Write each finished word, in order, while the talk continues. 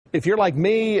If you're like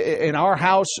me, in our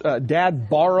house, Dad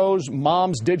borrows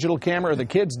Mom's digital camera or the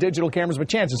kids' digital cameras, but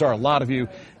chances are a lot of you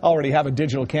already have a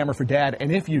digital camera for Dad.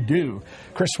 And if you do,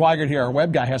 Chris Swigert here, our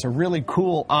web guy, has a really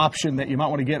cool option that you might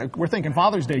want to get. We're thinking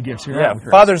Father's Day gifts here. Yeah,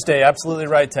 Father's Day, absolutely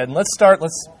right, Ted. And let's start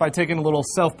by taking a little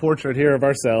self-portrait here of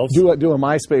ourselves. Do a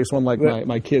MySpace one like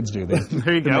my kids do.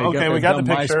 There you go. Okay, we got the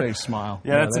picture. MySpace smile.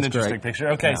 Yeah, that's an interesting great.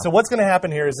 picture. Okay, Yeah. so what's going to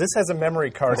happen here is this has a memory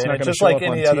card in it, just like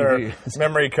any other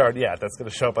memory card. Yeah, that's going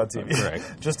to show up on TV.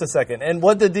 Correct. Just a second. And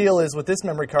what the deal is with this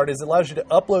memory card is it allows you to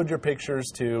upload your pictures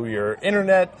to your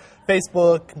internet,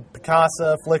 Facebook,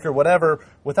 Picasa, Flickr, whatever,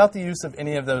 without the use of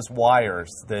any of those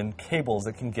wires, then cables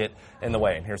that can get in the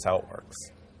way. And here's how it works.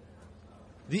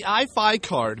 The EyeFi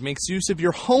card makes use of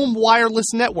your home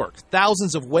wireless network,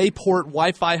 thousands of Wayport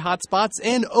Wi-Fi hotspots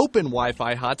and open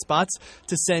Wi-Fi hotspots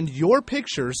to send your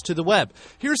pictures to the web.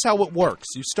 Here's how it works.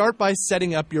 You start by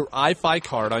setting up your EyeFi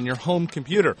card on your home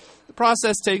computer. The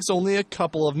process takes only a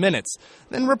couple of minutes.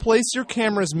 Then replace your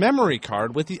camera's memory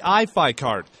card with the EyeFi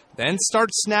card. Then start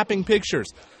snapping pictures.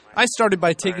 I started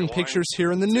by taking pictures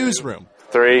here in the newsroom.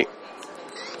 3.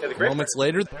 Moments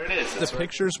later, the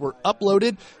pictures were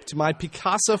uploaded to my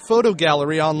Picasa photo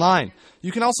gallery online.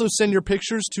 You can also send your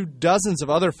pictures to dozens of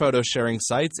other photo sharing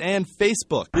sites and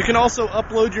Facebook. You can also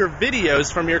upload your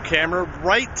videos from your camera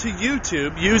right to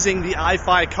YouTube using the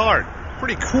EyeFi card.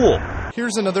 Pretty cool.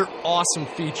 Here's another awesome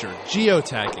feature,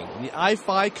 geotagging. The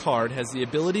EyeFi card has the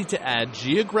ability to add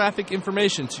geographic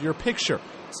information to your picture,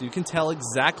 so you can tell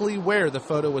exactly where the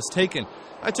photo was taken.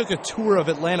 I took a tour of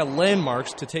Atlanta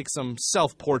landmarks to take some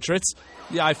self-portraits.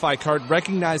 The EyeFi card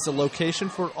recognized the location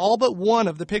for all but one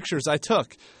of the pictures I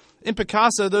took. In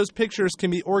Picasa, those pictures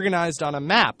can be organized on a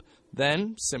map.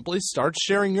 Then simply start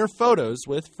sharing your photos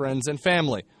with friends and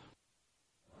family.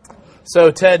 So,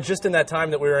 Ted, just in that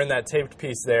time that we were in that taped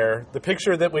piece there, the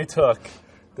picture that we took,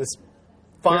 this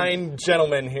fine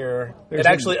gentleman here, it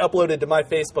actually uploaded to my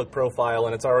Facebook profile,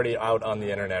 and it's already out on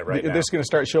the internet right now. This is going to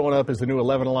start showing up as the new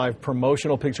 11 Alive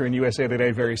promotional picture in USA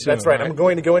Today very soon. That's right. I'm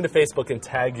going to go into Facebook and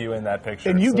tag you in that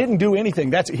picture. And you didn't do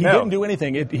anything. He didn't do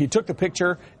anything. He took the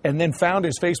picture and then found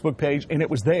his Facebook page, and it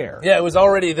was there. Yeah, it was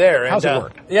already there. How's it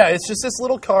work? Yeah, it's just this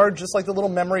little card, just like the little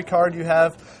memory card you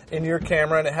have in your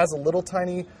camera, and it has a little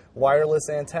tiny wireless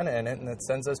antenna in it, and it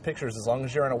sends those pictures. As long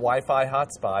as you're in a Wi-Fi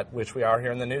hotspot, which we are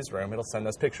here in the newsroom, it'll send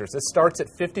those pictures. This starts at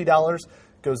 $50,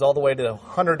 goes all the way to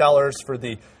 $100 for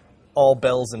the all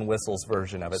bells and whistles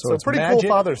version of it. So it's pretty magic, cool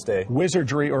Father's Day.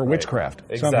 Wizardry or witchcraft.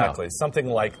 Exactly. Something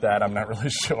like that. I'm not really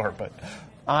sure, but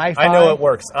EyeFi? I know it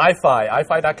works. EyeFi.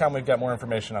 EyeFi.com. We've got more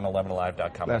information on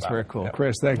 11alive.com. That's very cool.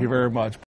 Chris, thank you very much.